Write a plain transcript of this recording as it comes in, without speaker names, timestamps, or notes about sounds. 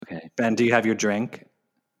Ben, do you have your drink?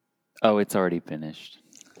 Oh, it's already finished.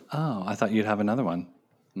 Oh, I thought you'd have another one.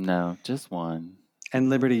 No, just one. And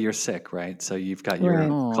Liberty, you're sick, right? So you've got your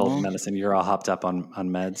cold medicine. You're all hopped up on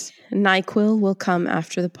meds. NyQuil will come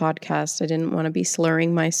after the podcast. I didn't want to be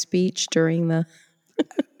slurring my speech during the...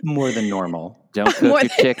 More than normal. Don't cook your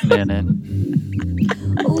chicken in it.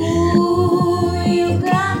 Ooh, you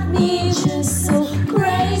got me just so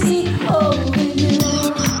crazy over you.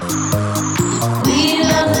 We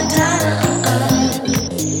love the Donna.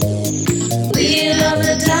 We love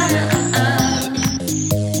the Donna.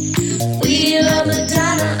 We love the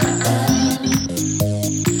Donna.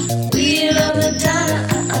 We love the Donna.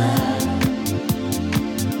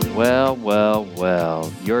 Well.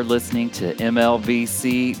 You're listening to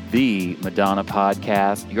MLVC, the Madonna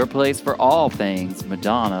podcast, your place for all things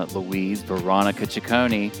Madonna, Louise, Veronica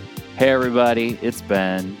Ciccone. Hey, everybody, it's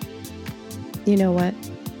Ben. You know what?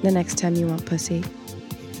 The next time you want pussy,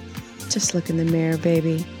 just look in the mirror,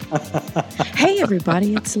 baby. Hey,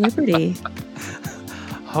 everybody, it's Liberty.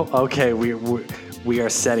 Oh, okay, we are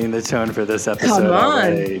setting the tone for this episode. Come on.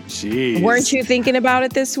 Already. Jeez. Weren't you thinking about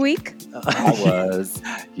it this week? I was.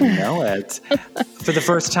 You know it. For the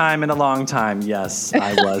first time in a long time, yes,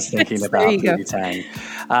 I was thinking about Pootie Tang.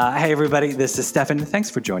 Hey, everybody, this is Stefan. Thanks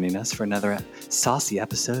for joining us for another saucy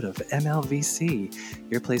episode of MLVC,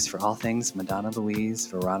 your place for all things Madonna, Louise,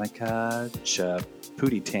 Veronica,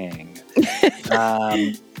 Pootie Tang.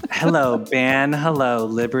 Hello, Ben. Hello,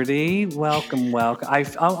 Liberty. Welcome. I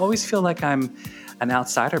always feel like I'm an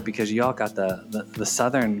outsider because you all got the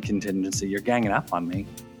southern contingency. You're ganging up on me.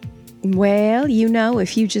 Well, you know,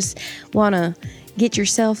 if you just want to get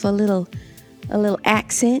yourself a little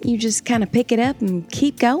accent, you just kind of pick it up and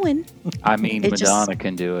keep going. I mean, Madonna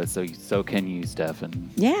can do it, so can you, Stefan.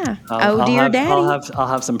 Yeah. Dear Daddy. I'll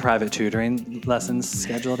have some private tutoring lessons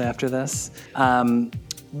scheduled after this.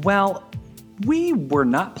 Well, we were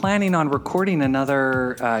not planning on recording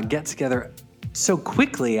another get-together so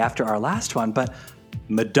quickly after our last one, but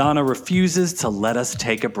Madonna refuses to let us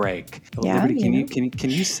take a break. Yeah, Liberty, can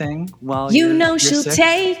you sing while you're she'll sick?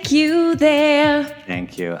 Take you there.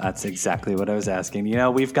 Thank you. That's exactly what I was asking. You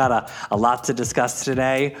know, we've got a lot to discuss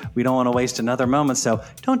today. We don't want to waste another moment, so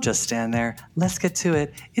don't just stand there. Let's get to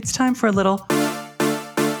it. It's time for a little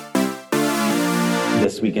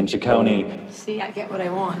This Week in Ciccone. See, I get what I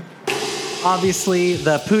want. Obviously,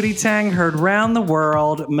 the Pootie Tang heard round the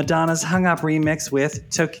world. Madonna's Hung Up remix with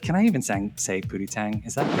Can I even say Pootie Tang?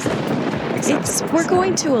 Is that acceptable? We're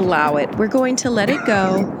going to allow it. We're going to let it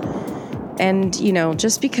go. And, you know,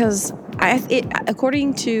 just because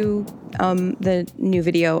according to the new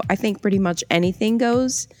video, I think pretty much anything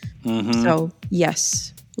goes. Mm-hmm. So,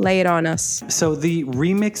 yes, lay it on us. So the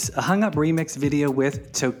Hung Up remix video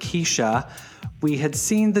with Tokischa, we had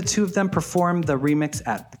seen the two of them perform the remix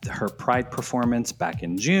at her Pride performance back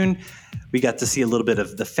in June. We got to see a little bit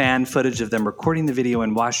of the fan footage of them recording the video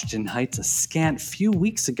in Washington Heights a scant few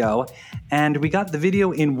weeks ago. And we got the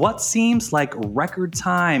video in what seems like record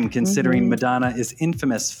time, considering Madonna is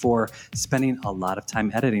infamous for spending a lot of time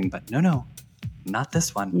editing. But no, not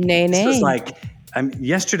this one. This was like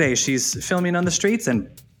yesterday she's filming on the streets and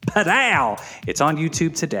pa-dow! It's on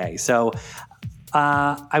YouTube today. So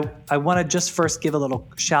I want to just first give a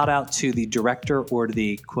little shout out to the director, or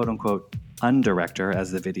the quote unquote undirector,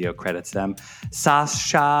 as the video credits them,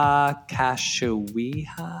 Sasha Kashwa.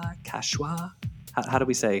 How do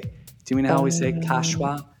we say? Do we know how we say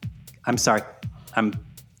Kashwa? I'm sorry.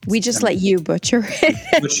 We just let you butcher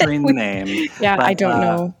it. Butchering the name. Yeah, but I don't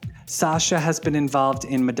know. Sasha has been involved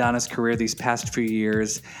in Madonna's career these past few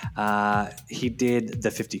years. He did the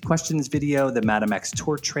 50 Questions video, the Madam X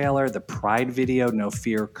tour trailer, the Pride video, No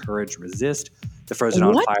Fear, Courage, Resist, the Frozen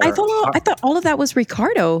on Fire. I thought all of that was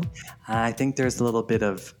Ricardo. I think there's a little bit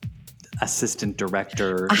of assistant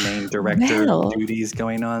director, main director duties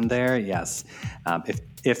going on there. Yes.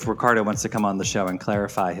 If Ricardo wants to come on the show and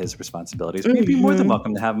clarify his responsibilities, we'd be more than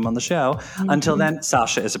welcome to have him on the show. Until then,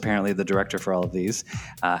 Sasha is apparently the director for all of these.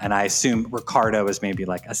 And I assume Ricardo is maybe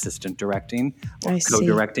like assistant directing or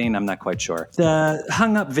co-directing. I'm not quite sure. The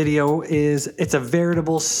Hung Up video it's a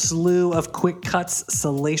veritable slew of quick cuts,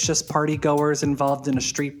 salacious partygoers involved in a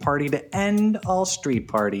street party to end all street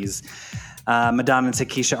parties. Madonna and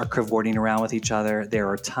Tokischa are cavorting around with each other. There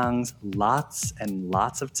are tongues, lots and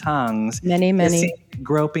lots of tongues. Many. Kissing,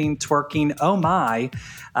 groping, twerking. Oh my!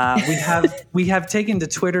 We have taken to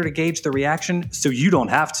Twitter to gauge the reaction, so you don't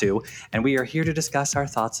have to. And we are here to discuss our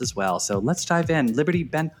thoughts as well. So let's dive in. Liberty,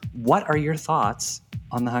 Ben, what are your thoughts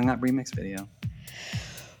on the Hung Up remix video?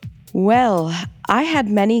 Well, I had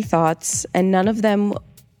many thoughts, and none of them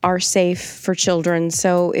are safe for children.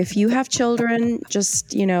 So if you have children, just,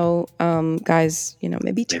 guys,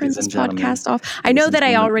 maybe turn Ladies this and gentlemen, podcast off. I know that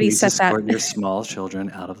I already please said that. escort your small children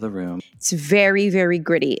out of the room. It's very, very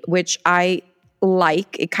gritty, which I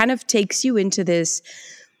like. It kind of takes you into this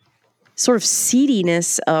sort of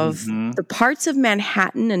seediness of the parts of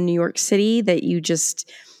Manhattan and New York City that you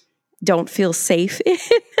just don't feel safe in.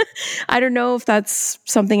 I don't know if that's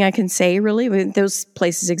something I can say, really. I mean, those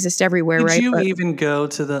places exist everywhere, Did right? you But, even go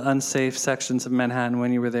to the unsafe sections of Manhattan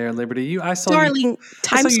when you were there, Liberty? I saw darling,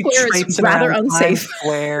 I saw Times you Square is traipsing rather around unsafe. Times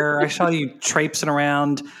Square. I saw you traipsing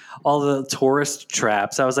around all the tourist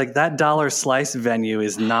traps. I was like, that dollar slice venue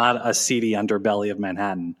is not a seedy underbelly of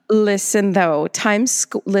Manhattan. Listen, though, Times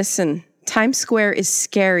Square is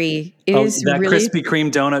scary. It is that really Krispy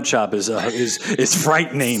Kreme donut shop is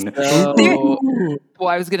frightening. So, well,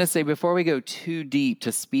 I was going to say, before we go too deep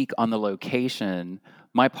to speak on the location,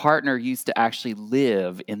 my partner used to actually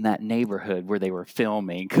live in that neighborhood where they were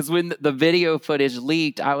filming. Because when the video footage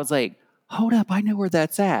leaked, I was like, hold up, I know where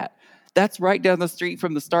that's at. That's right down the street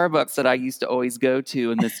from the Starbucks that I used to always go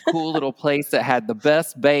to, in this cool little place that had the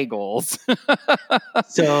best bagels.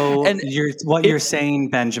 So And you're saying,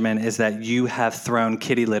 Benjamin, is that you have thrown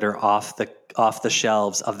kitty litter off the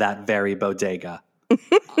shelves of that very bodega.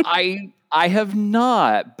 I have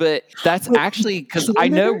not, but that's actually because I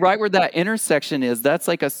know right where that intersection is. That's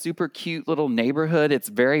like a super cute little neighborhood. It's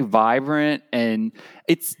very vibrant, and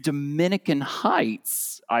it's Dominican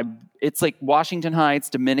Heights. It's like Washington Heights,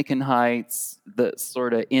 Dominican Heights, the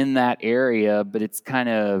sort of in that area, but it's kind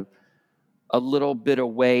of a little bit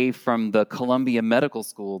away from the Columbia Medical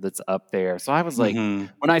School that's up there. So I was like,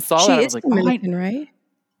 when I saw that, I was like, Dominican, right?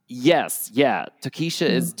 Yes, yeah. Takesha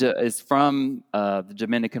is from the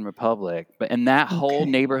Dominican Republic, but in that whole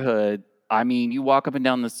neighborhood, I mean, you walk up and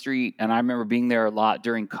down the street, and I remember being there a lot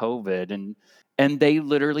during COVID, and they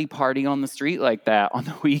literally party on the street like that on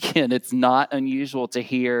the weekend. It's not unusual to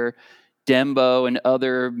hear dembo and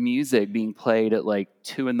other music being played at like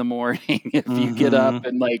 2 a.m. if you get up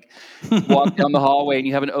and like walk down the hallway and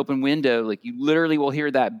you have an open window. Like, you literally will hear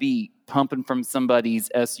that beat pumping from somebody's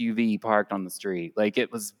SUV parked on the street. Like,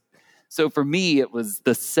 it was. So for me, it was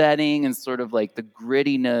the setting and sort of like the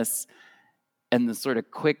grittiness and the sort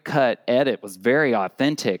of quick cut edit was very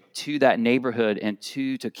authentic to that neighborhood and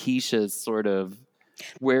to Takesha's sort of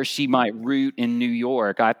where she might root in New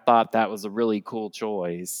York. I thought that was a really cool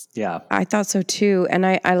choice. Yeah. I thought so too. And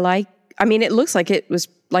I mean, it looks like it was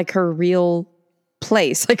like her real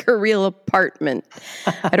place, like her real apartment.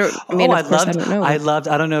 I don't know.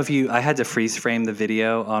 I don't know if I had to freeze frame the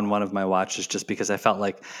video on one of my watches just because I felt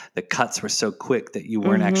like the cuts were so quick that you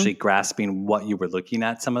weren't actually grasping what you were looking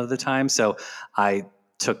at some of the time. So I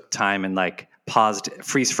took time and like paused,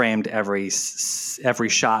 freeze framed every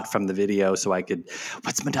shot from the video so I could,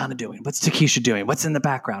 what's Madonna doing? What's Takesha doing? What's in the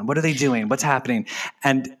background? What are they doing? What's happening?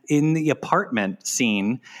 And in the apartment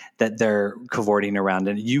scene that they're cavorting around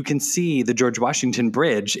in, you can see the George Washington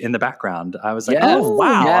Bridge in the background. I was like, oh,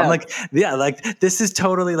 wow. Yeah. I'm like, yeah, like this is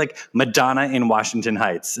totally like Madonna in Washington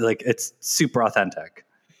Heights. Like, it's super authentic.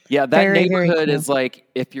 Yeah, that Very, neighborhood very cool. is like,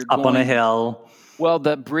 if you're up on a hill. Well,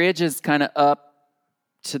 the bridge is kind of up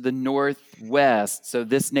to the northwest. So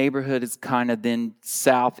this neighborhood is kind of then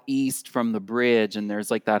southeast from the bridge. And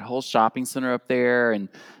there's like that whole shopping center up there. And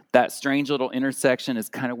that strange little intersection is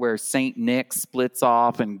kind of where St. Nick splits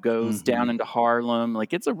off and goes down into Harlem.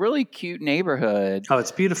 Like, it's a really cute neighborhood. Oh,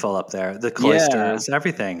 it's beautiful up there. The cloisters,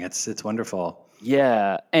 everything. It's wonderful.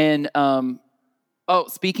 Yeah. And,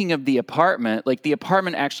 speaking of the apartment, like the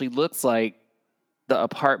apartment actually looks like the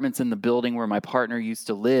apartments in the building where my partner used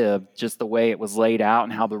to live, just the way it was laid out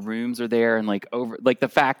and how the rooms are there. And like the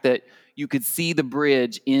fact that you could see the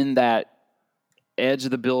bridge in that edge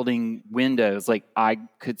of the building windows. Like, I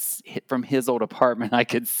could from his old apartment, I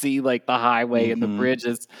could see like the highway and the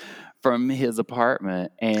bridges from his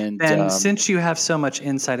apartment. And since you have so much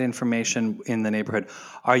inside information in the neighborhood,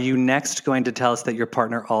 are you next going to tell us that your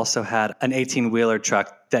partner also had an 18-wheeler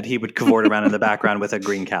truck that he would cavort around in the background with a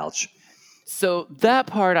green couch? So that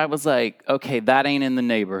part, I was like, okay, that ain't in the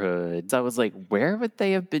neighborhood. So I was like, where would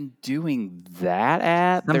they have been doing that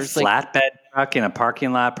at? There's flatbed truck in a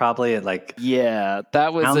parking lot, probably at like. Yeah,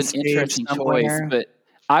 that was an interesting choice. But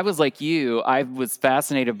I was like you. I was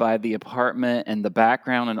fascinated by the apartment and the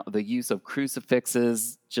background and the use of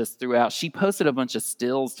crucifixes just throughout. She posted a bunch of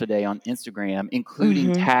stills today on Instagram,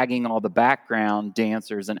 including tagging all the background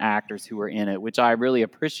dancers and actors who were in it, which I really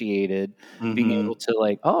appreciated, being able to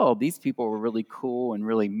like, oh, these people were really cool and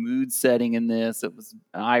really mood setting in this.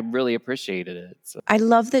 I really appreciated it. So. I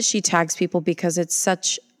love that she tags people because it's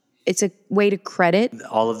such it's a way to credit.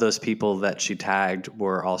 All of those people that she tagged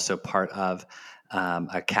were also part of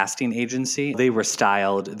a casting agency. They were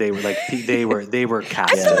styled. They were like they were I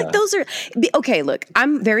cast. feel like those are okay. Look,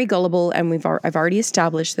 I'm very gullible, and I've already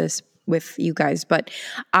established this with you guys, but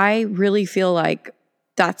I really feel like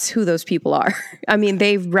that's who those people are. I mean,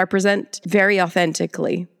 they represent very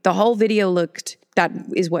authentically. The whole video looked. That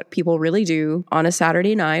is what people really do on a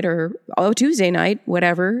Saturday night or Tuesday night,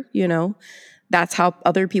 whatever, you know. That's how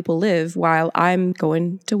other people live while I'm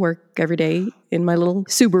going to work every day in my little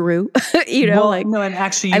Subaru, you know, Well, no, and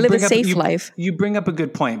actually, I live a safe life. You bring up a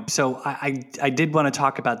good point. So I did want to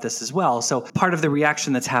talk about this as well. So part of the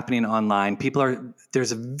reaction that's happening online,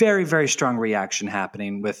 there's a very, very strong reaction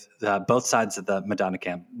happening with both sides of the Madonna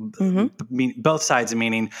camp. Both sides,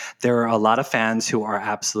 meaning there are a lot of fans who are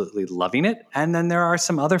absolutely loving it. And then there are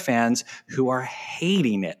some other fans who are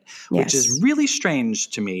hating it, which is really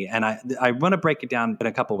strange to me. And I want to break it down in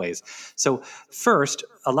a couple ways. So first,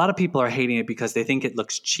 a lot of people are hating it because they think it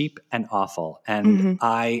looks cheap and awful. And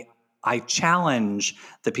I challenge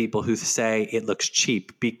the people who say it looks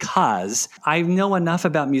cheap because I know enough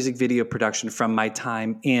about music video production from my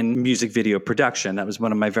time in music video production. That was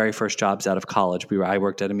one of my very first jobs out of college. I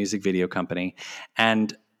worked at a music video company,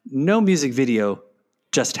 and no music video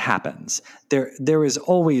just happens. There is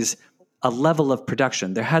always a level of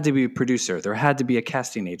production. There had to be a producer. There had to be a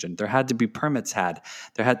casting agent. There had to be permits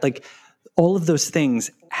all of those things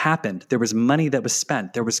happened. There was money that was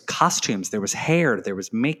spent. There was costumes. There was hair. There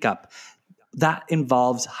was makeup. That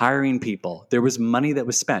involves hiring people. There was money that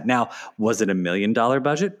was spent. Now, was it $1 million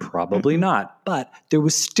budget? Probably not. But there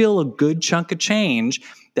was still a good chunk of change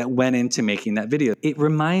that went into making that video. It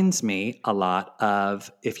reminds me a lot of,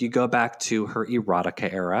 if you go back to her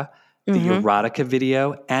erotica era, the erotica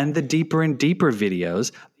video and the Deeper and Deeper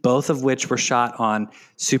videos, both of which were shot on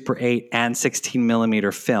Super 8 and 16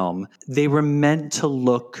 millimeter film. They were meant to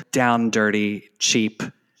look down dirty, cheap,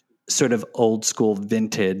 sort of old school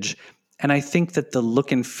vintage. And I think that the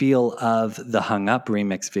look and feel of the Hung Up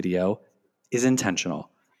remix video is intentional.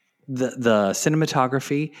 The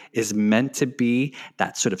cinematography is meant to be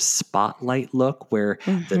that sort of spotlight look where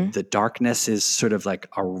the darkness is sort of like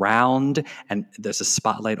around and there's a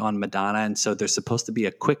spotlight on Madonna. And so there's supposed to be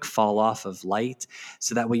a quick fall off of light.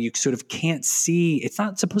 So that way you sort of can't see. It's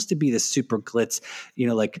not supposed to be the super glitz,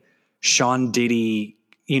 like Sean Diddy,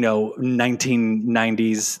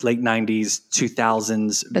 1990s, late 90s,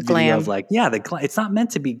 2000s the video glam. of it's not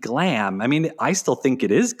meant to be glam. I mean, I still think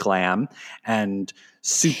it is glam and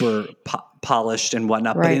super polished and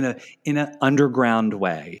whatnot, right. but in an underground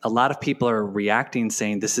way. A lot of people are reacting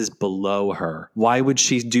saying this is below her. Why would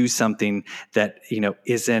she do something that,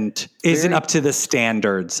 isn't up to the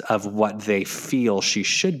standards of what they feel she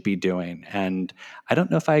should be doing? And I don't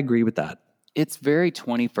know if I agree with that. It's very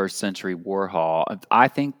 21st century Warhol. I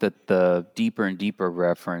think that the Deeper and Deeper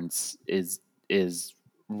reference is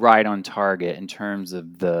right on target in terms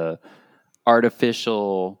of the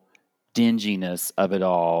artificial dinginess of it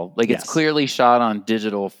all. Like it's clearly shot on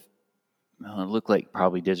digital. It looked like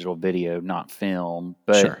probably digital video, not film.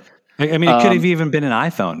 But sure. I mean, it could have even been an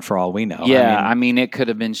iPhone for all we know. Yeah, I mean it could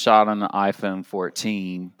have been shot on an iPhone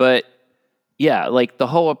 14. But yeah, like the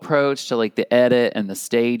whole approach to like the edit and the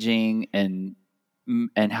staging and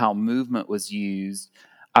how movement was used,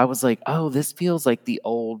 I was like, oh, this feels like the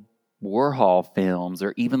old Warhol films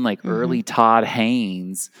or even like early Todd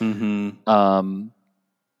Haynes.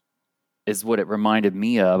 Is what it reminded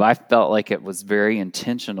me of. I felt like it was very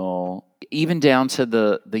intentional, even down to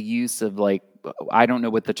the use of like, I don't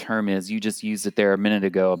know what the term is. You just used it there a minute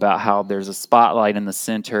ago about how there's a spotlight in the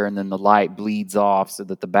center and then the light bleeds off so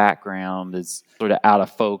that the background is sort of out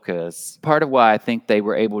of focus. Part of why I think they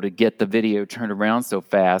were able to get the video turned around so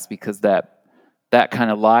fast because that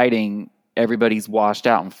kind of lighting, everybody's washed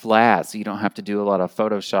out and flat, so you don't have to do a lot of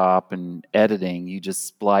Photoshop and editing. You just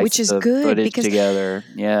splice the footage together.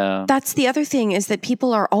 Yeah. That's the other thing is that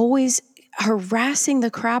people are always harassing the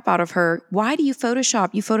crap out of her. Why do you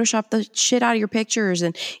Photoshop? You Photoshop the shit out of your pictures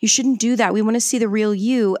and you shouldn't do that. We want to see the real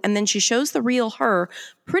you. And then she shows the real her,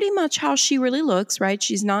 pretty much how she really looks, right?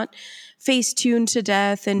 She's not face tuned to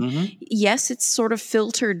death. And yes, it's sort of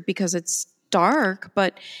filtered because it's dark,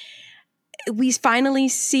 but we finally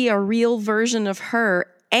see a real version of her.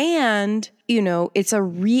 And, it's a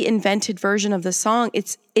reinvented version of the song.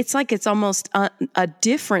 It's like it's almost a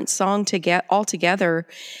different song to get altogether.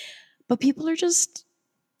 But people are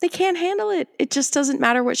they can't handle it. It just doesn't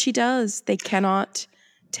matter what she does. They cannot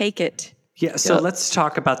take it. Yeah, so let's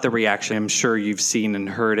talk about the reaction. I'm sure you've seen and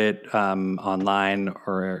heard it online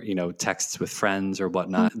or, texts with friends or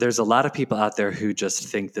whatnot. There's a lot of people out there who just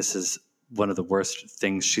think this is one of the worst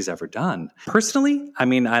things she's ever done. Personally, I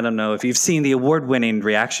mean, I don't know if you've seen the award-winning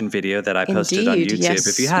reaction video that I posted on Indeed, YouTube. yes.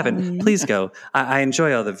 If you haven't, please go. I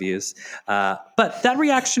enjoy all the views. But that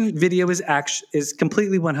reaction video is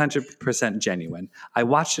completely 100% genuine. I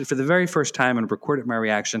watched it for the very first time and recorded my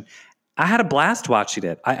reaction. I had a blast watching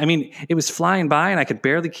it. I mean, it was flying by and I could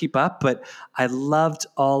barely keep up, but I loved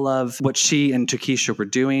all of what she and Tokischa were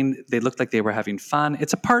doing. They looked like they were having fun.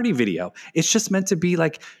 It's a party video. It's just meant to be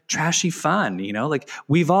like trashy fun, you know? Like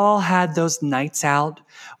we've all had those nights out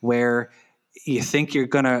where you think you're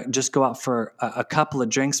going to just go out for a couple of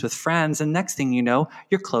drinks with friends, and next thing you know,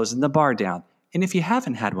 you're closing the bar down. And if you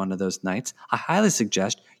haven't had one of those nights, I highly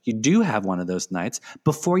suggest you do have one of those nights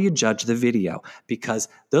before you judge the video, because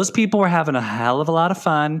those people were having a hell of a lot of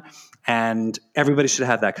fun, and everybody should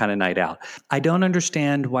have that kind of night out. I don't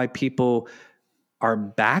understand why people are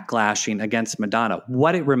backlashing against Madonna.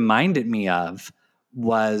 What it reminded me of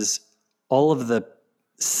was all of the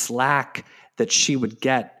slack that she would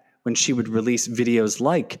get when she would release videos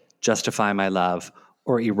like Justify My Love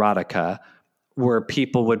or Erotica, where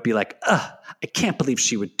people would be like, ugh, I can't believe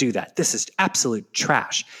she would do that. This is absolute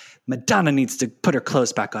trash. Madonna needs to put her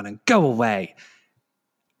clothes back on and go away.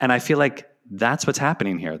 And I feel like that's what's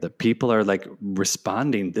happening here. The people are like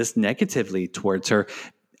responding this negatively towards her.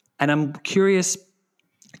 And I'm curious,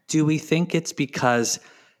 do we think it's because,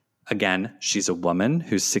 again, she's a woman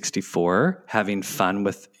who's 64, having fun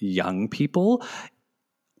with young people?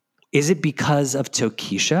 Is it because of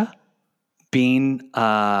Tokischa being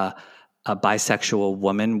a bisexual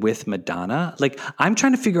woman with Madonna? Like, I'm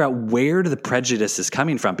trying to figure out where the prejudice is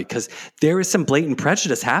coming from, because there is some blatant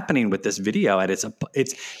prejudice happening with this video, and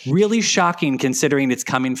it's really shocking considering it's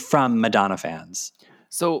coming from Madonna fans.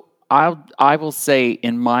 So I will say,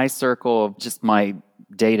 in my circle of just my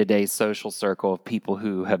day-to-day social circle of people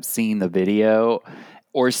who have seen the video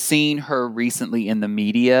or seen her recently in the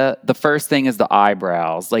media, the first thing is the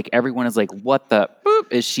eyebrows. Like, everyone is like, what the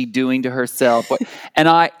boop is she doing to herself?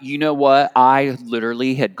 And you know what? I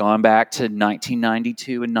literally had gone back to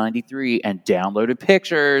 1992 and 93 and downloaded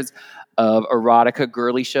pictures of erotica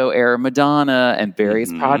girly show era Madonna and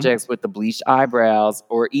various projects with the bleached eyebrows,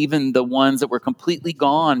 or even the ones that were completely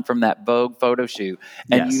gone from that Vogue photo shoot.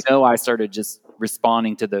 And Yes. you know, I started just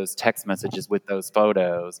responding to those text messages with those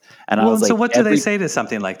photos. And I was like, so what do they say to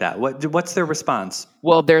something like that? What's their response?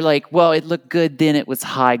 well, they're like, well, it looked good then, it was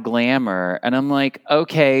high glamour. And I'm like,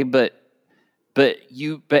 okay, but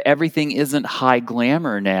everything isn't high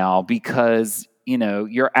glamour now, because, you know,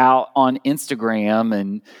 you're out on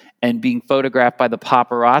Instagram and being photographed by the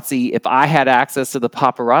paparazzi. If I had access to the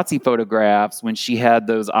paparazzi photographs when she had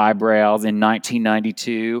those eyebrows in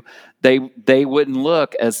 1992, they wouldn't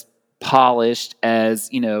look as polished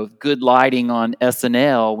as, you know, good lighting on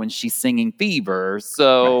SNL when she's singing Fever.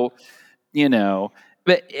 So, right. You know,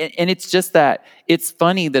 and it's just that it's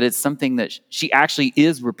funny that it's something that she actually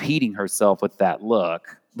is repeating herself with that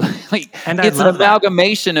look. Like, and it's an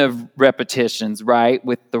amalgamation of repetitions, right?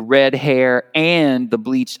 With the red hair and the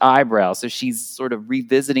bleached eyebrows. So she's sort of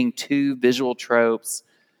revisiting two visual tropes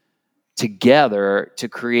together to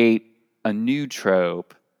create a new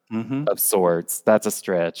trope of sorts. That's a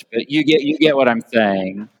stretch, but you get what I'm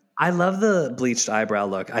saying. I love the bleached eyebrow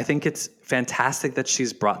look. I think it's fantastic that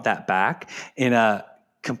she's brought that back in a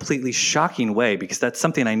completely shocking way, because that's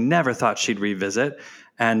something I never thought she'd revisit.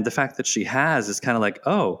 And the fact that she has is kind of like,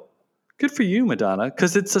 oh, good for you, Madonna,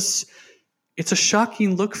 because it's a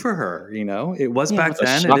shocking look for her. You know, it was back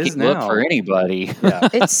then. It is now. Look for anybody. Yeah.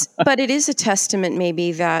 But it is a testament,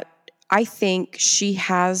 maybe, that I think she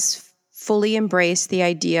has fully embraced the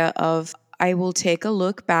idea of, I will take a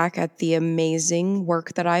look back at the amazing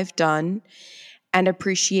work that I've done and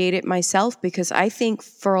appreciate it myself, because I think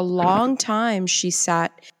for a long time she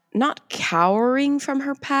sat not cowering from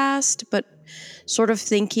her past, but sort of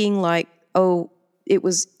thinking like, oh, it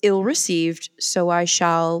was ill-received, so I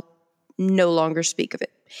shall no longer speak of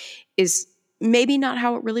it. Is maybe not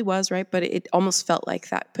how it really was, right? But it almost felt like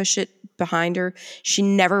that. Push it behind her.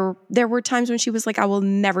 There were times when she was like, I will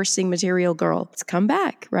never sing Material Girl. It's come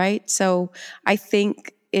back, right? So I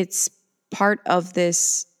think it's part of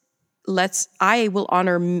this, I will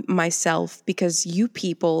honor myself because you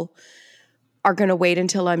people are going to wait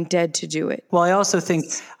until I'm dead to do it. Well,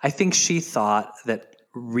 I think she thought that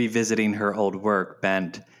revisiting her old work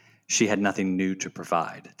meant she had nothing new to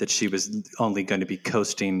provide, that she was only going to be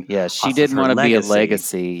coasting. Yeah, she didn't want to be a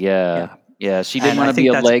legacy. Yeah, she didn't want to be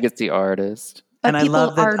a legacy artist. And I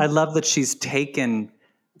love that she's taken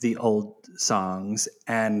the old songs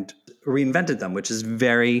and reinvented them, which is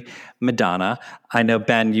very Madonna. I know,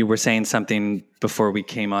 Ben, you were saying something before we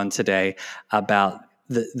came on today about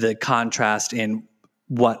the contrast in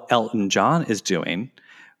what Elton John is doing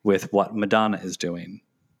with what Madonna is doing.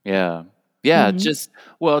 Yeah. Yeah. Just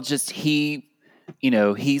he,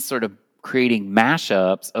 he's sort of creating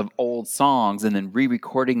mashups of old songs and then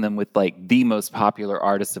re-recording them with like the most popular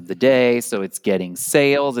artists of the day. So it's getting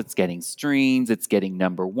sales, it's getting streams, it's getting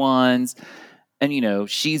number ones. And,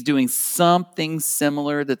 she's doing something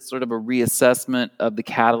similar that's sort of a reassessment of the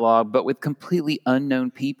catalog, but with completely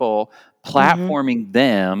unknown people platforming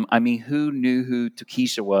them. I mean, who knew who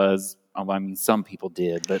Tokischa was? I mean, some people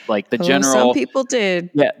did, but like some people did.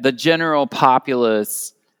 Yeah, the general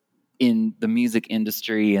populace in the music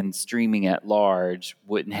industry and streaming at large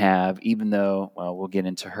wouldn't have, even though, well, we'll get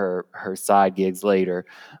into her side gigs later.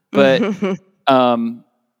 But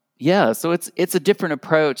yeah, so it's a different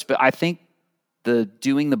approach, but I think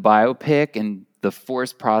doing the biopic and the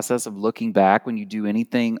forced process of looking back when you do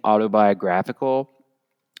anything autobiographical,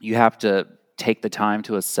 you have to take the time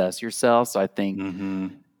to assess yourself. So I think,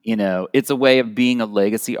 it's a way of being a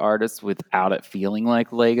legacy artist without it feeling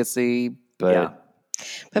like legacy. But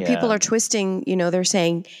people are twisting, they're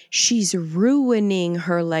saying she's ruining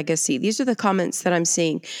her legacy. These are the comments that I'm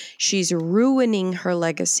seeing. She's ruining her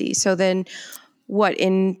legacy. So then what,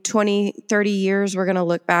 in 20, 30 years, we're going to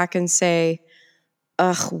look back and say,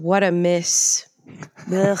 ugh, what a miss.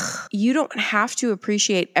 Ugh. You don't have to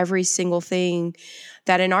appreciate every single thing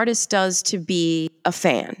that an artist does to be a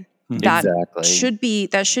fan. That should be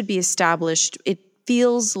established. It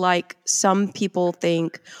feels like some people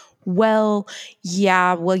think, well,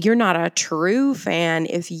 you're not a true fan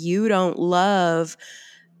if you don't love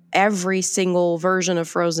every single version of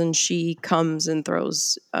Frozen she comes and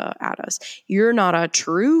throws at us. You're not a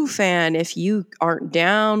true fan if you aren't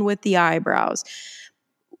down with the eyebrows.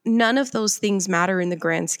 None of those things matter in the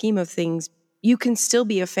grand scheme of things. You can still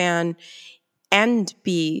be a fan and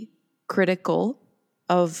be critical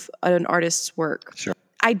of an artist's work. Sure.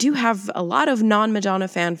 I do have a lot of non-Madonna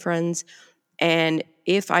fan friends, and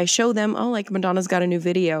if I show them, like Madonna's got a new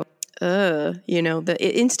video, the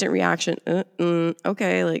instant reaction,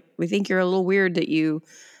 okay, like we think you're a little weird that you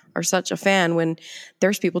are such a fan when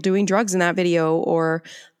there's people doing drugs in that video, or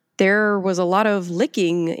there was a lot of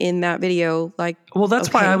licking in that video. Well,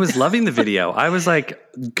 that's why I was loving the video. I was like,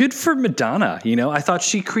 good for Madonna. I thought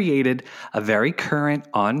she created a very current,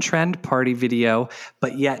 on-trend party video,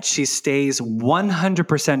 but yet she stays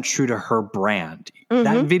 100% true to her brand.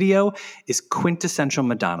 That video is quintessential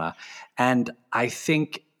Madonna. And I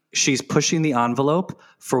think she's pushing the envelope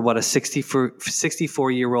for what a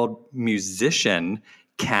 64-year-old musician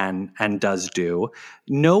can and does do.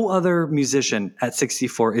 No other musician at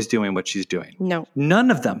 64 is doing what she's doing. No.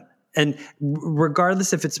 None of them. And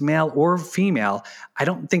regardless if it's male or female, I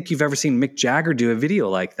don't think you've ever seen Mick Jagger do a video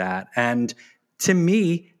like that. And to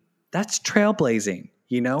me, that's trailblazing,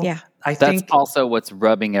 Yeah. I think that's also what's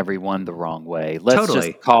rubbing everyone the wrong way. Let's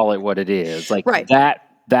just call it what it is. Like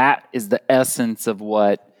that is the essence of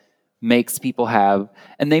what makes people have,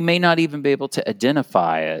 and they may not even be able to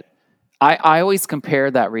identify it. I always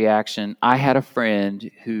compare that reaction. I had a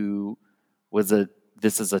friend who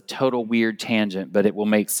this is a total weird tangent, but it will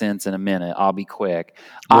make sense in a minute. I'll be quick.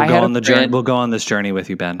 We'll go on this journey with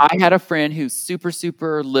you, Ben. I had a friend who's super,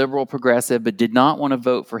 super liberal, progressive, but did not want to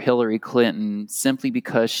vote for Hillary Clinton simply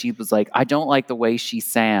because she was like, I don't like the way she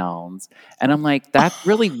sounds. And I'm like, that's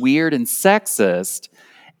really weird and sexist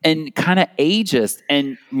and kind of ageist.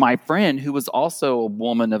 And my friend, who was also a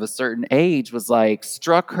woman of a certain age, was like,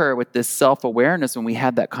 struck her with this self-awareness when we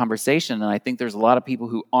had that conversation. And I think there's a lot of people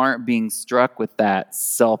who aren't being struck with that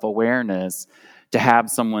self-awareness to have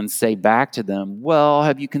someone say back to them, well,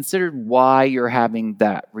 have you considered why you're having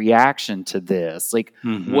that reaction to this? Like,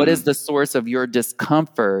 what is the source of your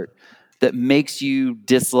discomfort that makes you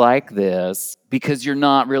dislike this? Because you're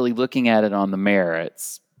not really looking at it on the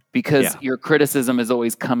merits. Because your criticism is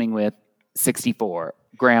always coming with 64,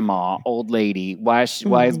 grandma, old lady. Why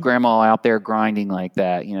is grandma out there grinding like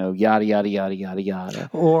that? Yada, yada, yada, yada, yada.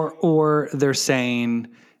 Or they're saying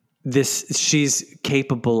she's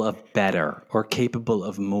capable of better or capable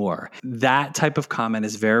of more. That type of comment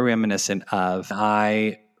is very reminiscent of,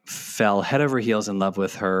 I fell head over heels in love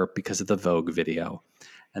with her because of the Vogue video.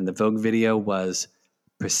 And the Vogue video was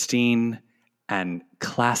pristine and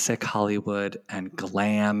classic Hollywood and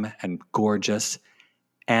glam and gorgeous.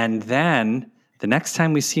 And then the next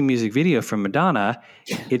time we see a music video from Madonna,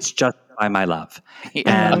 it's Justify My Love.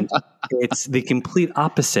 And it's the complete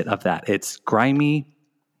opposite of that. It's grimy.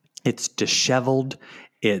 It's disheveled.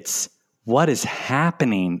 It's what is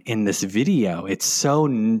happening in this video. It's so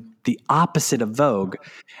the opposite of Vogue.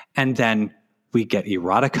 And then we get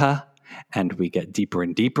erotica. and we get deeper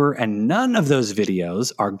and deeper. And none of those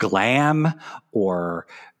videos are glam or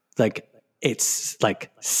like, it's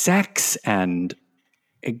like sex and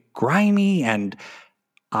grimy. And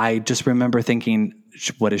I just remember thinking,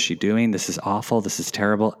 what is she doing? This is awful. This is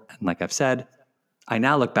terrible. And like I've said, I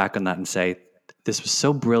now look back on that and say, this was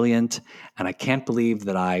so brilliant. And I can't believe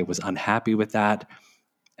that I was unhappy with that.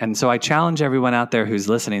 And so I challenge everyone out there who's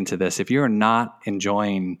listening to this, if you're not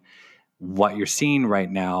enjoying what you're seeing right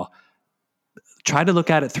now, try to look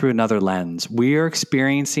at it through another lens. We're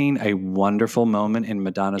experiencing a wonderful moment in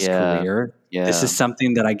Madonna's career. Yeah. This is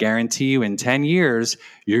something that I guarantee you in 10 years,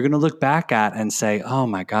 you're going to look back at and say, oh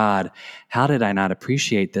my God, how did I not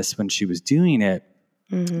appreciate this when she was doing it?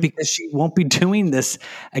 Because she won't be doing this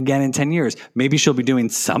again in 10 years. Maybe she'll be doing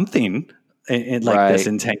something like this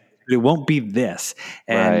in 10 years. It won't be this.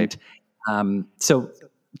 And so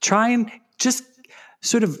try and just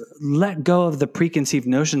sort of let go of the preconceived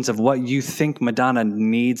notions of what you think Madonna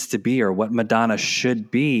needs to be or what Madonna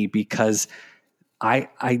should be, because I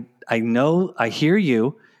know, I hear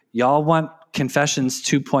you. Y'all want Confessions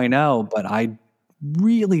 2.0, but I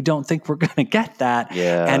really don't think we're going to get that.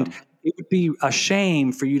 Yeah. And it would be a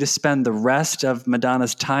shame for you to spend the rest of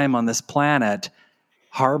Madonna's time on this planet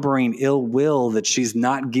harboring ill will that she's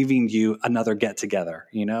not giving you another get together,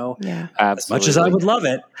 you know? Yeah. Absolutely. As much as I would love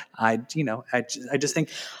it, I just think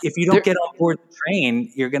if you don't get on board the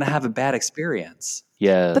train, you're going to have a bad experience.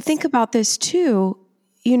 Yes. But think about this too.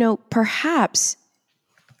 You know, perhaps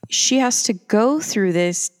she has to go through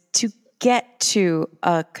this to get to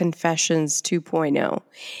a Confessions 2.0,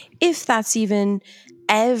 if that's even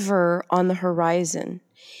ever on the horizon.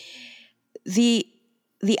 The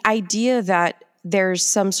idea that there's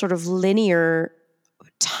some sort of linear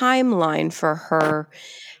timeline for her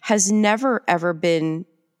has never, ever been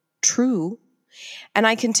true. And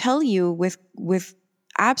I can tell you with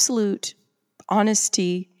absolute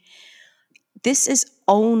honesty,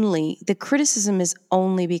 the criticism is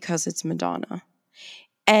only because it's Madonna.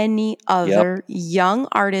 Any other young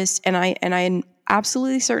artist, and I am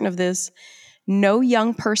absolutely certain of this, no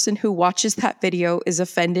young person who watches that video is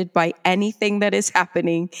offended by anything that is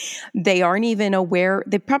happening. They aren't even aware.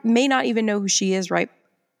 They may not even know who she is, right?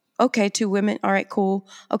 Okay, 2 women. All right, cool.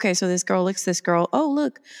 Okay, so this girl licks this girl. Oh,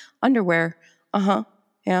 look, underwear.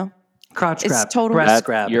 Yeah. Crotch grab, total breast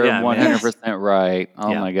grab. You're Yeah, 100% right.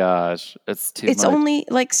 Oh Yeah. my gosh. It's too It's much. only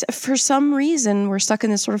like for some reason we're stuck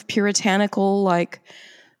in this sort of puritanical like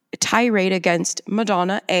tirade against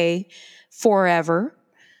Madonna, A, forever.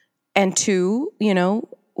 And 2, you know,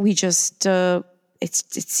 we just, it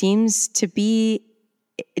seems to be,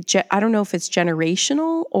 I don't know if it's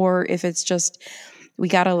generational or if it's just, we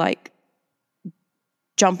got to like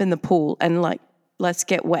jump in the pool and like, let's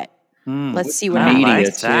get wet. Let's see what Media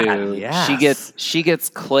happens. too. Yes. She gets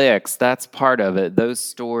clicks. That's part of it. Those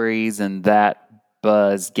stories and that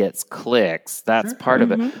buzz gets clicks. That's part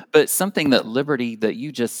of it. But something that Liberty that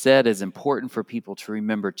you just said is important for people to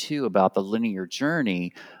remember too about the linear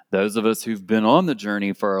journey. Those of us who've been on the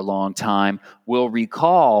journey for a long time will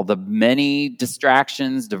recall the many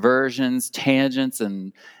distractions, diversions, tangents,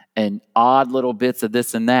 and odd little bits of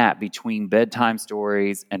this and that between Bedtime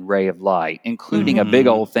Stories and Ray of Light, including a big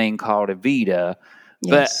old thing called Evita.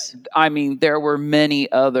 Yes. But, I mean, there were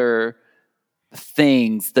many other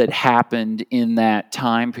things that happened in that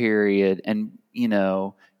time period. And, you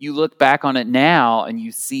know, you look back on it now and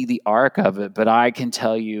you see the arc of it. But I can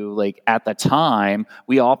tell you, like, at the time,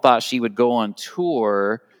 we all thought she would go on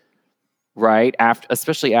tour, right?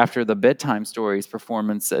 Especially after the Bedtime Stories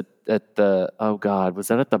performance at the, oh God, was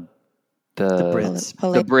that at the Brits. The Brits.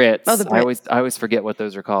 Oh, the Brits. I always forget what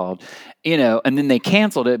those are called. You know, and then they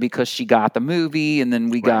canceled it because she got the movie, and then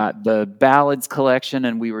we got the ballads collection,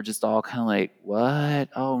 and we were just all kind of like, what?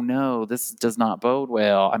 Oh no, this does not bode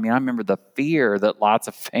well. I mean, I remember the fear that lots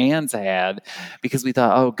of fans had because we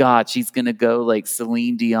thought, oh God, she's going to go like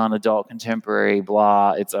Celine Dion, adult contemporary,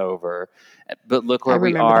 blah, it's over. But look where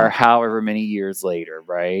we are, however many years later,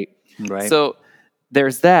 right? Right. So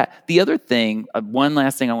there's that. The other thing, one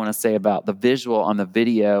last thing I want to say about the visual on the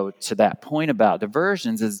video to that point about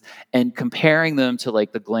diversions is, and comparing them to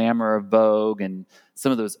like the glamour of Vogue and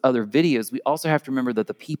some of those other videos, we also have to remember that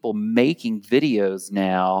the people making videos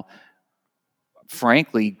now,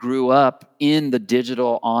 frankly, grew up in the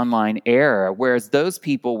digital online era, whereas those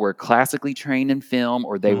people were classically trained in film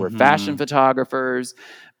or they were fashion photographers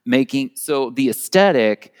making, so the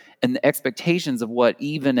aesthetic and the expectations of what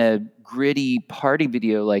even a gritty party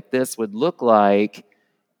video like this would look like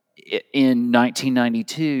in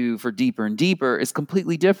 1992 for Deeper and Deeper is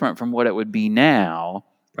completely different from what it would be now.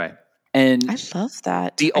 Right. And I love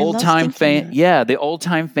that. the I old love time thinking that. the old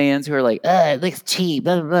time fans who are like, it looks cheap,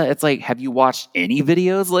 blah, blah, blah. It's like, have you watched any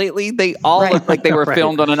videos lately? They all Right. look like they were Right.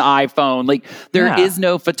 filmed on an iPhone. Like there Yeah. is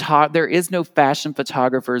no fashion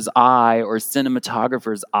photographer's eye or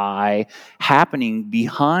cinematographer's eye happening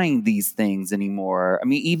behind these things anymore. I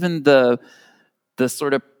mean, even the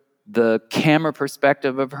sort of the camera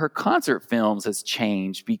perspective of her concert films has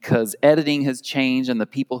changed because editing has changed and the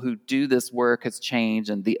people who do this work has changed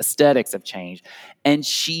and the aesthetics have changed. And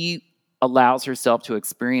she allows herself to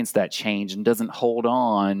experience that change and doesn't hold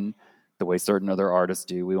on the way certain other artists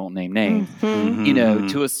do. We won't name names,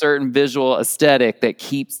 to a certain visual aesthetic that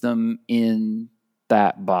keeps them in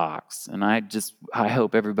that box. And I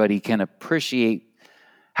hope everybody can appreciate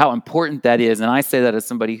how important that is. And I say that as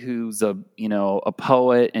somebody who's a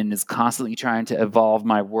poet and is constantly trying to evolve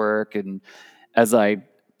my work. And as I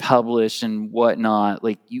publish and whatnot,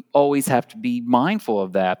 like you always have to be mindful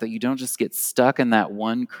of that you don't just get stuck in that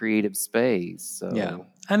one creative space. So, Yeah.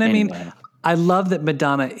 And I mean, I love that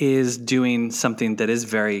Madonna is doing something that is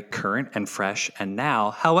very current and fresh and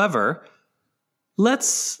now. However,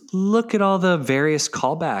 let's look at all the various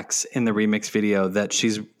callbacks in the remix video that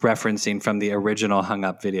she's referencing from the original Hung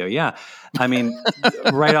Up video. Yeah. I mean,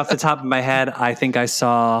 right off the top of my head, I think I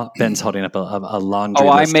saw Ben's holding up a laundry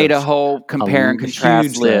list. I made a whole compare and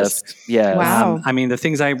contrast list. Yeah. Wow. I mean, the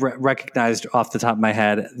things I recognized off the top of my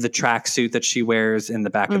head, the tracksuit that she wears in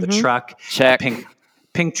the back of the truck. Check.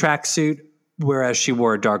 Pink tracksuit. Whereas she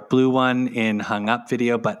wore a dark blue one in Hung Up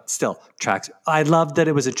video, but still tracks. I loved that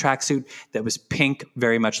it was a tracksuit that was pink,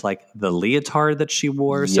 very much like the leotard that she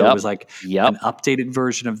wore. So it was like an updated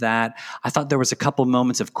version of that. I thought there was a couple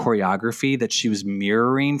moments of choreography that she was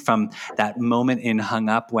mirroring from that moment in Hung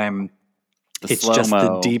Up when it's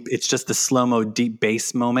just the slow-mo deep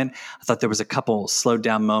bass moment. I thought there was a couple slowed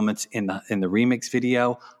down moments in the remix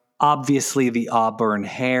video. Obviously, the auburn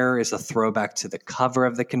hair is a throwback to the cover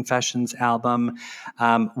of the Confessions album.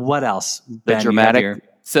 What else? Ben, The dramatic.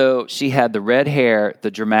 So she had the red hair,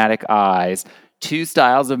 the dramatic eyes, two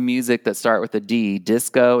styles of music that start with a D,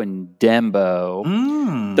 disco and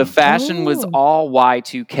dembo. The fashion was all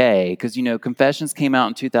Y2K because, Confessions came out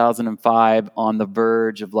in 2005 on the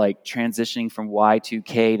verge of like transitioning from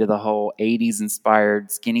Y2K to the whole 80s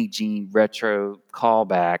inspired skinny jean retro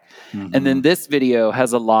callback. And then this video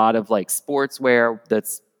has a lot of like sportswear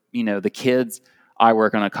that's, the kids. I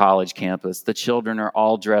work on a college campus. The children are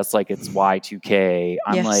all dressed like it's Y2K.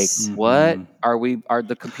 I'm like, what? Are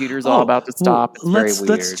the computers all about to stop? It's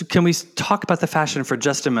very weird. Can we talk about the fashion for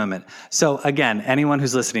just a moment? So again, anyone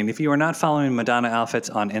who's listening, if you are not following Madonna outfits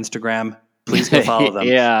on Instagram, please go follow them.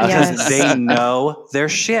 Because they know their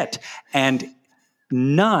shit. And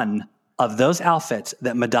none of those outfits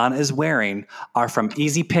that Madonna is wearing are from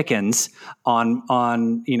Easy Pickens on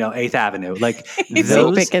 8th Avenue. Like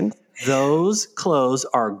those clothes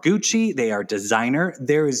are Gucci. They are designer.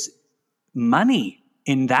 There is money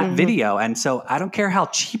in that video. And so I don't care how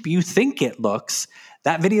cheap you think it looks.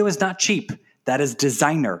 That video is not cheap. That is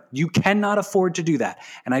designer. You cannot afford to do that.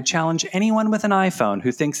 And I challenge anyone with an iPhone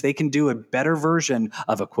who thinks they can do a better version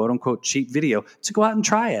of a quote unquote cheap video to go out and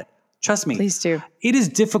try it. Trust me. Please do. It is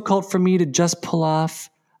difficult for me to just pull off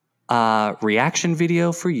a reaction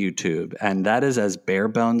video for YouTube. And that is as bare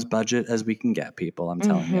bones budget as we can get, people. I'm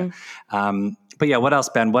telling you. But yeah, what else,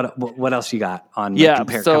 Ben? What else you got on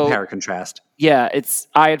compare contrast? Yeah,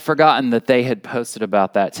 I had forgotten that they had posted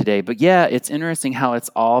about that today. But yeah, it's interesting how it's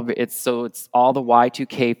all the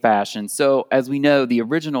Y2K fashion. So as we know, the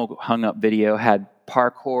original Hung Up video had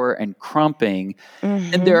parkour and crumping.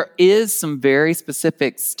 And there is some very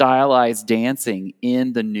specific stylized dancing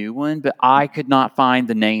in the new one, but I could not find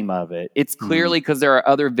the name of it. It's clearly because there are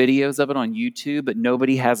other videos of it on YouTube, but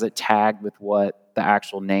nobody has it tagged with what the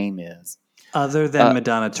actual name is. Other than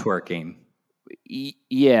Madonna twerking.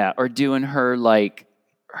 Yeah, or doing her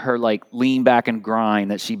lean back and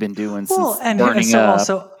grind that she'd been doing since burning up.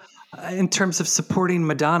 Also, in terms of supporting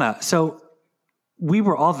Madonna, so we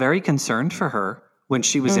were all very concerned for her when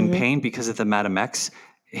she was in pain because of the Madame X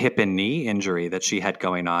hip and knee injury that she had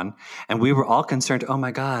going on. And we were all concerned, oh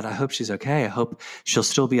my God, I hope she's okay. I hope she'll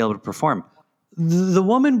still be able to perform. The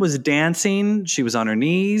woman was dancing. She was on her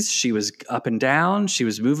knees. She was up and down. She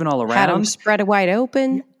was moving all around. Had them spread wide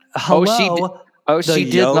open. Hello. She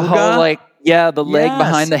did the whole the leg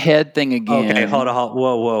behind the head thing again. Okay, hold on.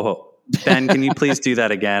 Whoa. Ben, can you please do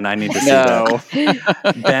that again? I need to see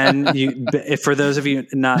that. Ben, for those of you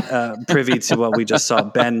not privy to what we just saw,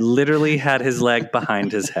 Ben literally had his leg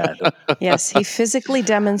behind his head. Yes, he physically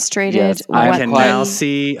demonstrated. Yes, what I can now the-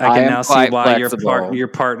 see. I I can am now see quite why flexible. your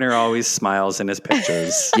partner always smiles in his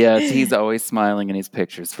pictures. Yes, he's always smiling in his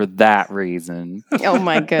pictures for that reason. Oh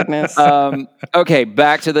my goodness. Okay,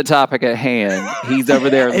 back to the topic at hand. He's over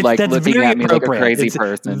there like That's looking very at me like a appropriate. crazy It's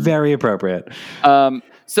person. Very appropriate.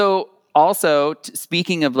 So also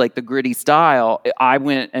speaking of like the gritty style, I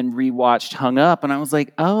went and rewatched Hung Up and I was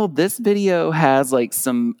like, oh, this video has like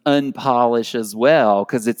some unpolish as well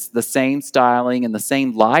because it's the same styling and the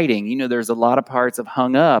same lighting. You know, there's a lot of parts of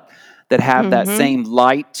Hung Up that have that same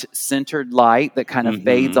centered light that kind of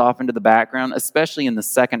fades off into the background, especially in the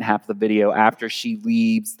second half of the video after she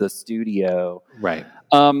leaves the studio. Right.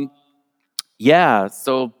 Yeah,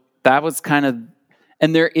 so that was kind of,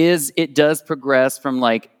 and it does progress from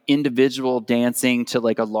like individual dancing to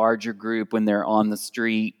like a larger group when they're on the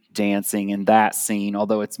street dancing in that scene,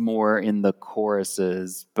 although it's more in the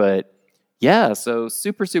choruses. But yeah, so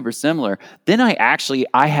super, super similar. Then I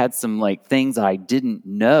had some like things I didn't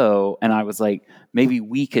know, and I was like, maybe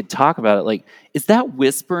we could talk about it. Like, is that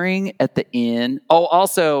whispering at the end? Oh,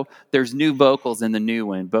 also, there's new vocals in the new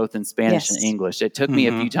one, both in Spanish and English. It took me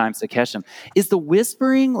a few times to catch them. Is the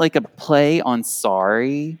whispering like a play on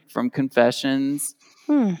Sorry from Confessions?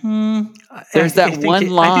 There's that one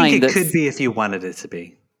line I think it that's- could be if you wanted it to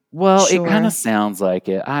be. Well, Sure. it kind of sounds like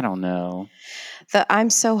it. I don't know. The I'm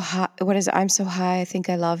so high. What is it? I'm so high. I think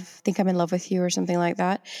I'm in love with you, or something like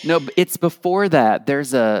that. No, but it's before that.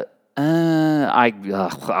 There's a I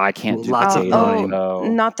can't do Lots of potato. moaning. No.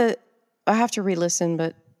 Not the. I have to re-listen,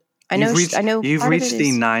 but I know. You've part of reached it the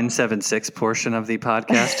is- 976 portion of the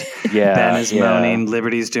podcast. Yeah, Ben is yeah. moaning.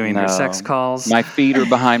 Liberty's doing her No. sex calls. My feet are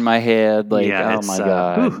behind my head. Like, Yeah, oh it's, my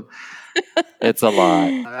God. whew. It's a lot.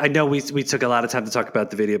 I know we took a lot of time to talk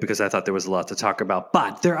about the video because I thought there was a lot to talk about.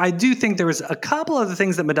 But I do think there was a couple of the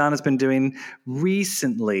things that Madonna's been doing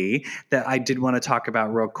recently that I did want to talk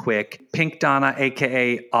about real quick. Pink Donna,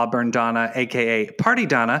 a.k.a. Auburn Donna, a.k.a. Party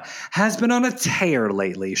Donna, has been on a tear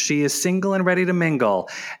lately. She is single and ready to mingle,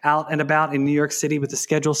 out and about in New York City with a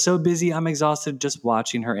schedule so busy I'm exhausted just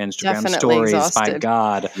watching her Instagram Definitely stories. My exhausted.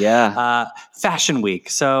 God. Yeah. Fashion Week.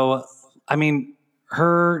 So, I mean,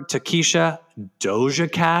 her, Takesha, Doja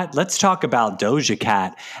Cat. Let's talk about Doja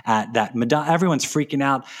Cat at that Madonna. Everyone's freaking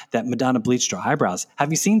out that Madonna bleached her eyebrows. Have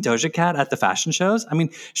you seen Doja Cat at the fashion shows? I mean,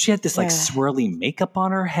 she had this like swirly makeup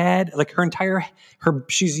on her head, like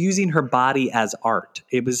she's using her body as art.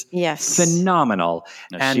 It was phenomenal.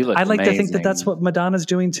 No, she and looked I like to think that amazing. that's what Madonna's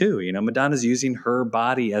doing too. You know, Madonna's using her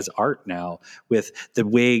body as art now with the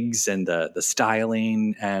wigs and the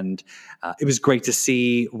styling. And it was great to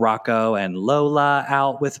see Rocco and Lola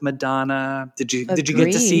out with Madonna. Did you get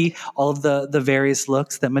to see all of the various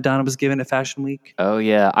looks that Madonna was given at Fashion Week? Oh,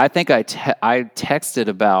 yeah. I think I texted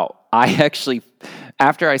about,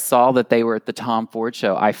 after I saw that they were at the Tom Ford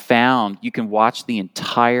show, I found you can watch the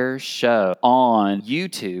entire show on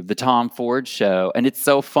YouTube, the Tom Ford show. And it's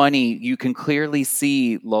so funny. You can clearly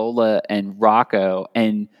see Lola and Rocco,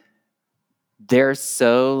 and they're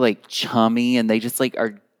so like chummy, and they just like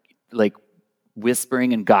are like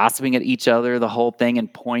whispering and gossiping at each other the whole thing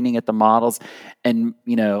and pointing at the models. And,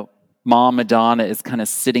 you know, Mom Madonna is kind of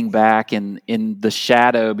sitting back in the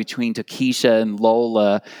shadow between Takesha and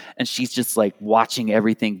Lola, and she's just like watching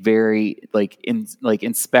everything very like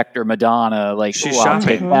Inspector Madonna. Like, She's I'll shopping.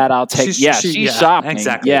 take that. I'll take. She's shopping.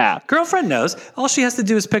 Exactly. Yeah. Girlfriend knows. All she has to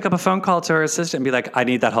do is pick up a phone call to her assistant and be like, I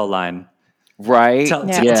need that whole line. Right. Tell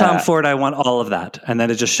Tom Ford I want all of that. And then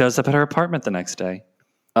it just shows up at her apartment the next day.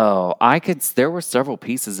 Oh, there were several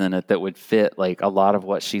pieces in it that would fit like a lot of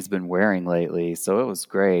what she's been wearing lately. So it was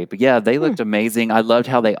great. But yeah, they looked amazing. I loved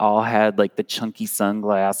how they all had like the chunky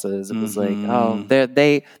sunglasses. It was like, oh,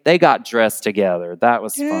 they got dressed together. That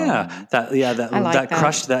was fun. That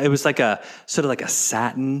crushed that. It was like a sort of like a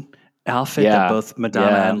satin outfit that both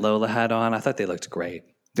Madonna and Lola had on. I thought they looked great.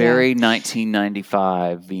 Very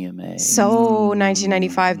 1995 VMA. So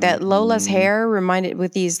 1995. That Lola's hair reminded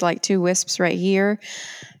with these like two wisps right here.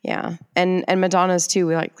 Yeah. And Madonna's too,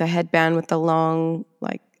 like the headband with the long,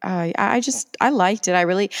 like, I liked it.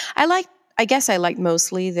 I guess I liked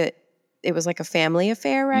mostly that it was like a family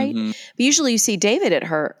affair, right? Mm-hmm. But usually you see David at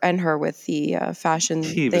her with the fashion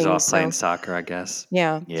He was off playing soccer, I guess.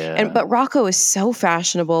 Yeah. Yeah. But Rocco is so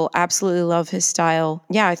fashionable. Absolutely love his style.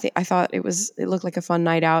 Yeah, I thought it looked like a fun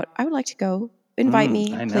night out. I would like to go. Invite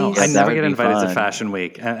me, I know. please. I never would get be invited to fun. Fashion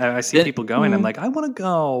Week. I see people going. I'm like, I want to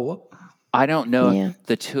go. I don't know if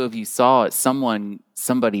the two of you saw it. Someone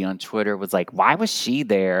somebody on Twitter was like, why was she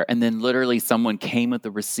there? And then literally someone came with the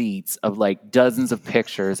receipts of like dozens of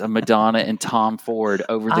pictures of Madonna and Tom Ford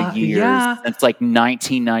over the years. Yeah. It's like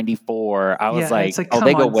 1994. I was Yeah, like, it's like, oh, come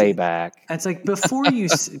they go on, way back. It's like before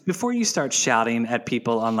you start shouting at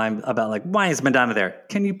people online about like, why is Madonna there?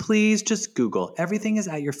 Can you please just Google? Everything is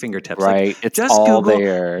at your fingertips. Right. Like, It's just all Google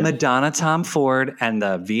there. Madonna, Tom Ford, and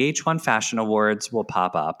the VH1 Fashion Awards will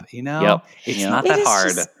pop up. You know, Yep. it's Yep. not It that is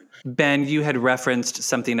hard. just- Ben, you had referenced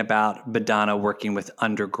something about Madonna working with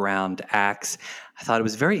underground acts. I thought it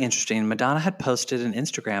was very interesting. Madonna had posted an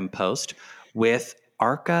Instagram post with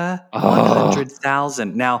Arca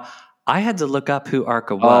 100,000. Now, I had to look up who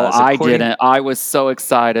Arca Oh, was. I didn't. I was so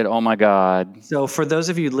excited. Oh my God. So, for those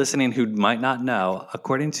of you listening who might not know,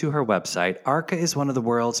 according to her website, Arca is one of the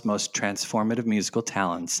world's most transformative musical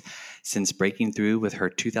talents. Since breaking through with her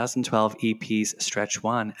 2012 EPs Stretch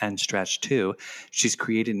 1 and Stretch 2, she's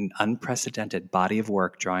created an unprecedented body of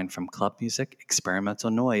work drawing from club music, experimental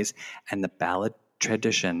noise, and the ballad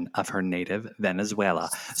tradition of her native Venezuela.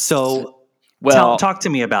 So, Well, talk to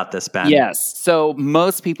me about this, Ben. yes. So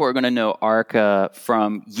most people are going to know Arca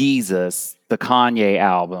from Yeezus, the Kanye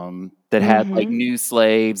album that had like New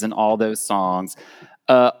Slaves and all those songs.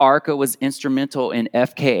 Arca was instrumental in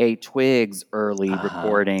FKA Twigs' early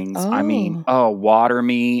recordings. I mean, Water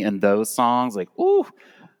Me and those songs, like, ooh.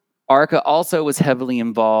 Arca also was heavily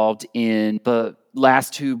involved in the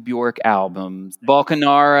last two Bjork albums,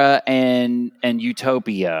 Volcanara and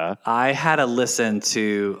Utopia. I had to listen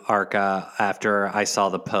to Arca after I saw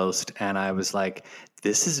the post, and I was like,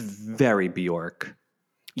 this is very Bjork.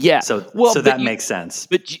 Yeah. So but that makes sense.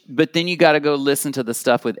 But then you got to go listen to the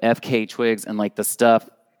stuff with FK Twigs and like the stuff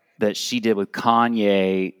that she did with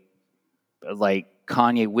Kanye, like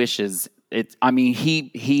Kanye Wishes. I mean,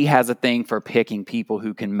 he has a thing for picking people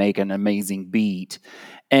who can make an amazing beat,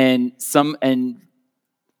 and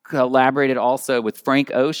collaborated also with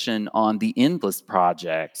Frank Ocean on the Endless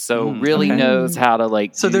Project. So really knows how to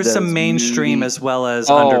like. So do there's some those mainstream moody- as well as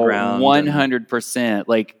underground. 100%.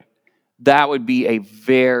 Like that would be a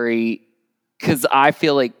very, because I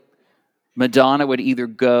feel like Madonna would either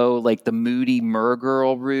go like the moody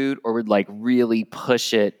Girl route or would like really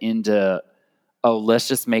push it into, oh, let's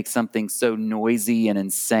just make something so noisy and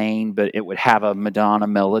insane, but it would have a Madonna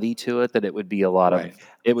melody to it that it would be a lot of.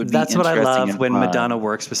 It would. That's be what I interesting love and when fun. Madonna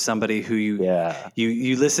works with somebody who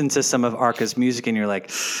you listen to some of Arca's music and you're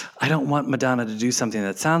like, I don't want Madonna to do something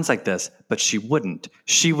that sounds like this, but she wouldn't.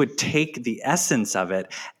 She would take the essence of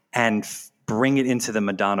it and bring it into the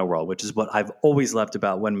Madonna world, which is what I've always loved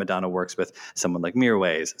about when Madonna works with someone like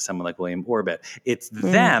Mirwais, someone like William Orbit. It's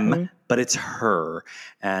them, but it's her.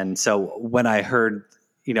 And so when I heard,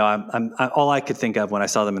 you know, I'm all I could think of when I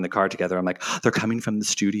saw them in the car together, I'm like, they're coming from the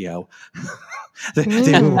studio. they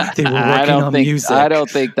were working on music. I don't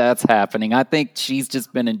think that's happening. I think she's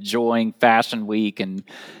just been enjoying Fashion Week in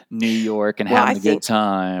New York and having a good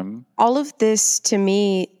time. All of this, to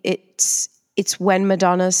me, it's when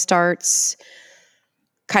Madonna starts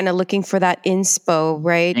kind of looking for that inspo,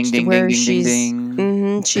 right? Ding, ding, where ding, she's ding,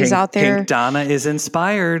 ding. She's out there. Pink Donna is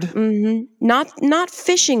inspired. Not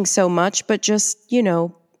fishing so much, but just, you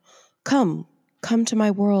know, come to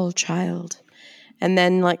my world, child. And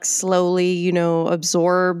then like slowly, you know,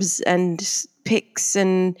 absorbs and picks.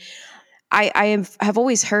 And I have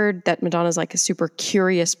always heard that Madonna's like a super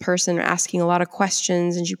curious person, asking a lot of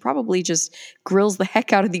questions, and she probably just grills the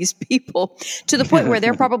heck out of these people to the point where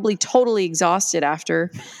they're probably totally exhausted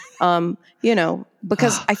after, you know,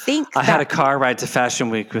 because I think I had a car ride to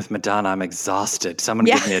Fashion Week with Madonna. I'm exhausted. Someone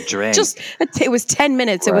give me a drink. It was 10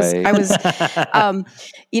 minutes. Right. I was,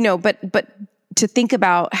 you know, but to think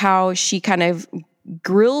about how she kind of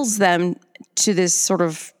grills them to this sort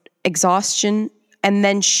of exhaustion, and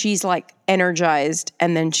then she's like energized,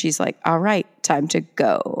 and then she's like, all right, time to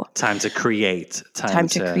go. Time to create. Time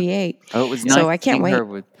to create. Oh, it was nice. So I can't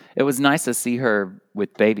wait. It was nice to see her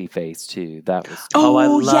with Babyface too. That was. I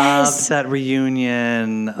loved that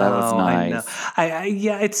reunion. That was nice. I know.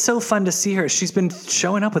 Yeah, it's so fun to see her. She's been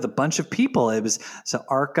showing up with a bunch of people. It was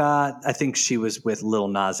Arca. I think she was with Lil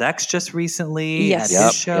Nas X just recently at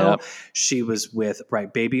his show. Yep. She was with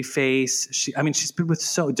Babyface. She's been with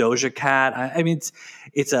Doja Cat. I mean,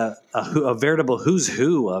 it's a veritable who's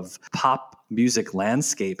who of pop music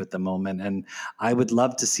landscape at the moment, and I would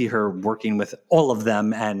love to see her working with all of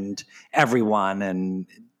them and everyone, and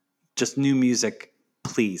just new music,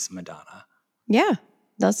 please, Madonna. Yeah,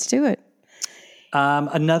 let's do it.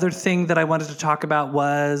 Another thing that I wanted to talk about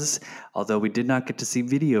was, although we did not get to see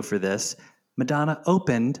video for this, Madonna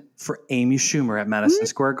opened for Amy Schumer at Madison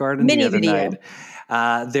Square Garden the other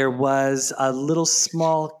night. There was a little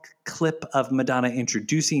small clip of Madonna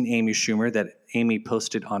introducing Amy Schumer that Amy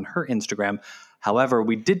posted on her Instagram. However,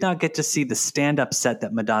 we did not get to see the stand-up set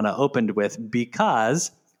that Madonna opened with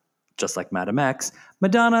because, just like Madam X,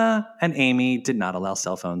 Madonna and Amy did not allow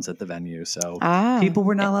cell phones at the venue. So people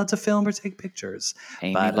were not allowed to film or take pictures.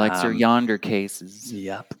 Amy likes her yonder cases.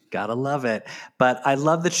 Yep, gotta love it. But I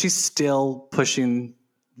love that she's still pushing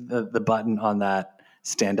the button on that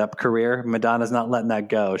stand-up career. Madonna's not letting that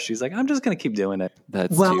go. She's like, I'm just going to keep doing it.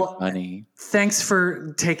 That's too funny. Thanks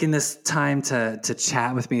for taking this time to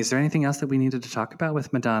chat with me. Is there anything else that we needed to talk about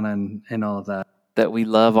with Madonna and all of that? That we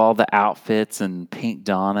love all the outfits and Pink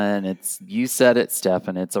Donna, and you said it,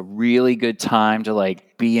 Stefan. It's a really good time to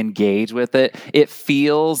like be engaged with it. It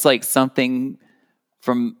feels like something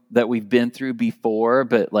from that we've been through before,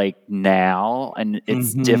 but like now, and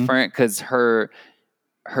it's different because her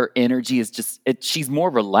energy is just, she's more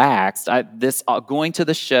relaxed. Going to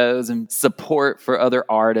the shows and support for other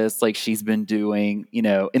artists like she's been doing,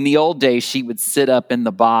 in the old days, she would sit up in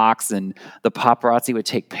the box and the paparazzi would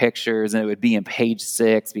take pictures and it would be in Page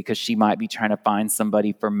Six because she might be trying to find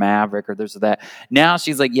somebody for Maverick or this or that. Now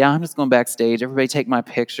she's like, yeah, I'm just going backstage. Everybody take my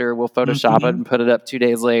picture. We'll Photoshop it and put it up 2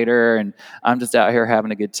 days later. And I'm just out here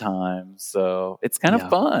having a good time. So it's kind of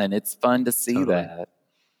fun. It's fun to see that.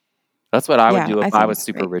 That's what I would do if I was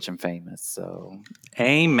super rich and famous. So,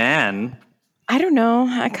 amen. I don't know.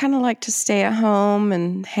 I kind of like to stay at home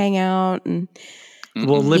and hang out and.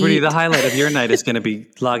 Well, Liberty, the highlight of your night is going to be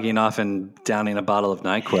logging off and downing a bottle of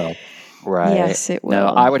NyQuil. Right. Yes, it will. No,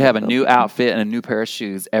 I would have a new outfit and a new pair of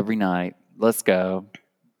shoes every night. Let's go.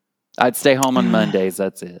 I'd stay home on Mondays.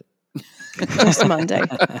 That's it. Just Monday.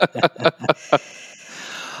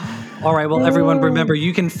 All right. Well, everyone, remember,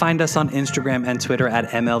 you can find us on Instagram and Twitter at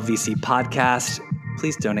MLVC Podcast.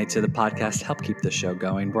 Please donate to the podcast. Help keep the show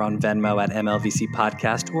going. We're on Venmo at MLVC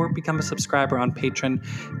Podcast, or become a subscriber on Patreon,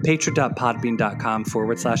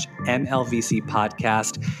 patreon.podbean.com/MLVC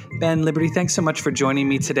Podcast. Ben, Liberty, thanks so much for joining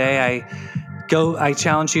me today. I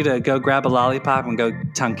challenge you to go grab a lollipop and go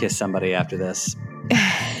tongue kiss somebody after this.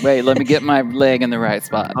 Wait, let me get my leg in the right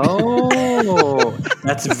spot. Oh,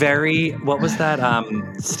 that's what was that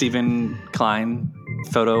Stephen Klein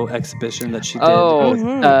photo exhibition that she did? Oh,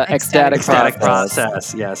 ecstatic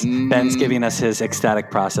process. Yes. Ben's giving us his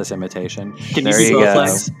ecstatic process imitation. Can there you see you both go.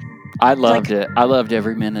 legs? I loved it. I loved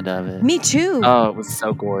every minute of it. Me too. Oh, it was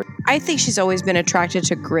so gorgeous. I think she's always been attracted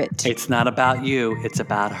to grit. It's not about you. It's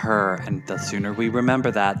about her. And the sooner we remember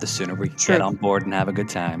that, the sooner we can get on board and have a good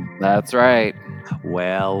time. That's right.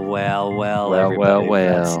 Well, everybody.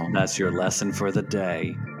 Well. That's your lesson for the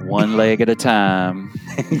day. One leg at a time.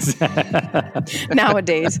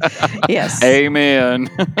 Nowadays. Yes. Amen.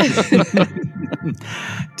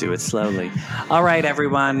 Do it slowly. All right,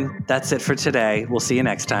 everyone. That's it for today. We'll see you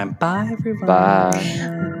next time. Bye, everyone.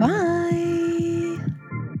 Bye. Bye.